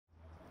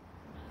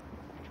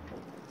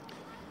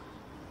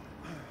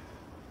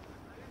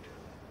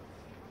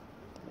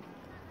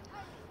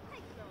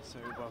So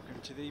welcome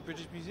to the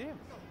British Museum.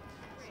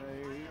 So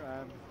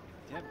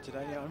yeah,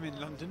 today I'm in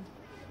London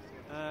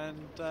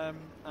and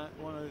at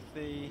one of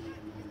the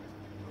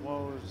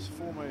world's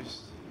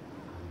foremost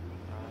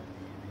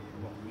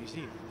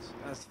museums,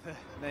 as the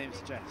name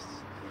suggests.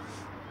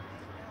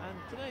 And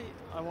today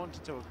I want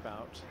to talk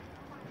about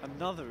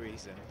another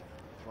reason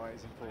why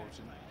it's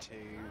important to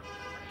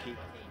keep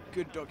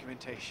good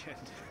documentation,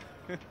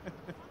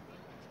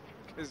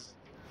 because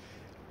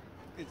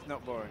it's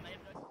not boring.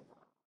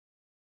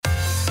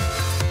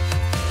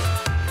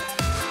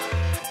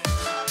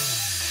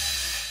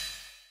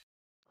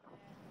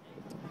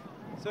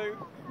 So,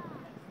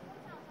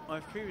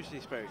 I've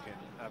previously spoken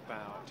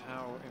about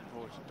how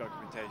important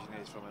documentation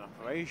is from an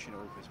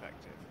operational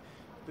perspective,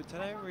 but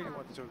today I really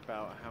want to talk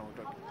about how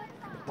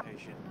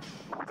documentation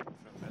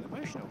from an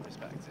emotional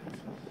perspective,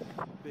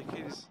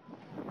 because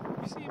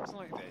museums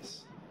like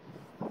this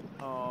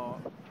are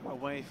a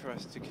way for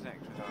us to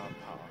connect with our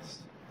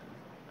past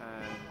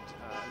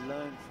and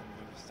learn from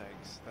the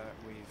mistakes that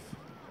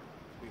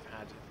we've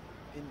had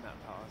in that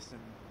past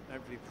and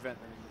hopefully prevent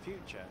them in the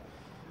future.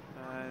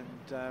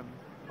 And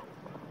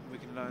we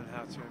can learn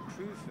how to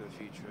improve for the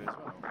future as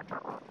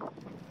well.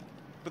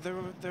 But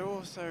they're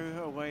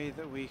also a way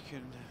that we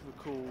can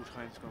recall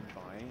times gone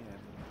by and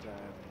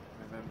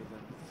remember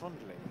them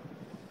fondly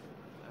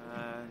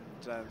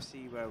and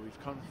see where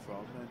we've come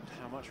from and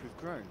how much we've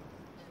grown.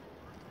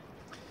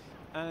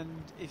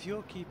 And if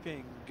you're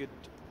keeping good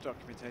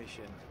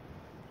documentation,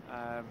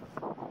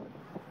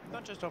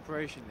 not just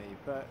operationally,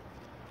 but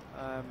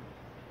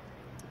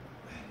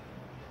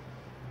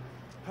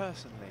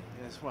personally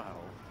as well,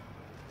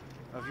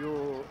 of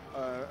your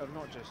of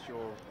not just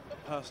your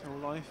personal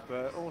life,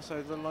 but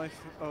also the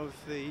life of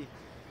the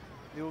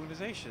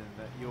organisation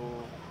that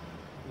you're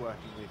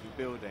working with, you're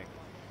building,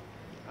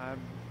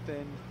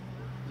 then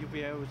you'll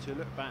be able to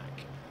look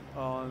back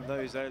on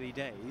those early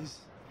days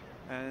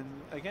and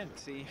again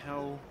see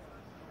how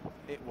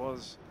it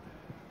was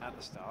at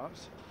the start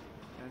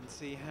and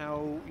see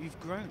how you've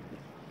grown,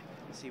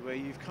 see where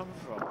you've come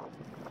from.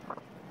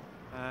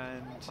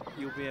 And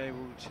you'll be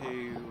able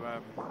to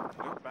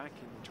look back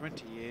in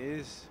 20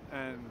 years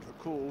and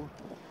recall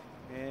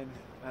in,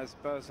 as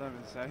Buzz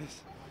Lemon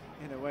says,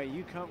 in a way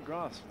you can't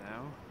grasp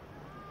now,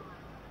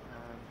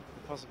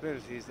 the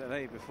possibilities that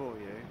lay before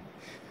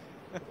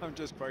you. I'm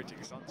just quoting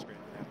Sunscreen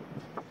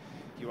now.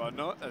 You are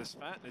not as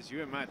fat as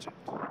you imagined.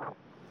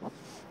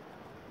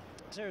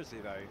 Seriously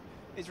though,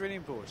 it's really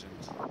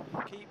important.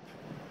 Keep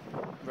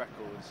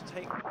records,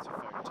 take lots of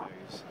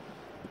photos.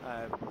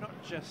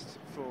 Not just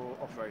for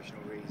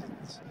operational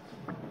reasons,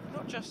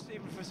 not just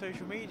even for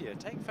social media.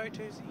 Take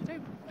photos that you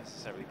don't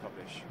necessarily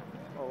publish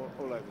all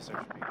over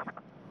social media,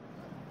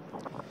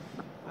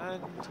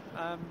 and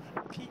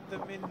keep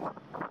them in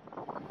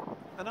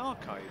an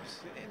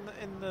archives,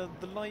 in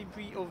the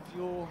library of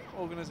your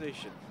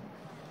organisation,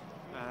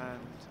 and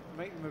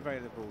make them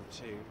available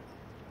to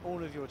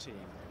all of your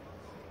team,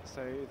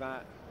 so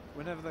that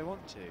whenever they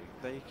want to,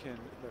 they can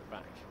look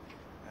back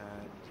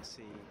and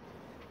see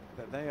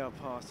that they are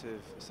part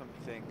of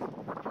something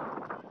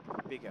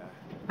bigger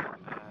and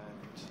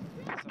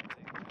something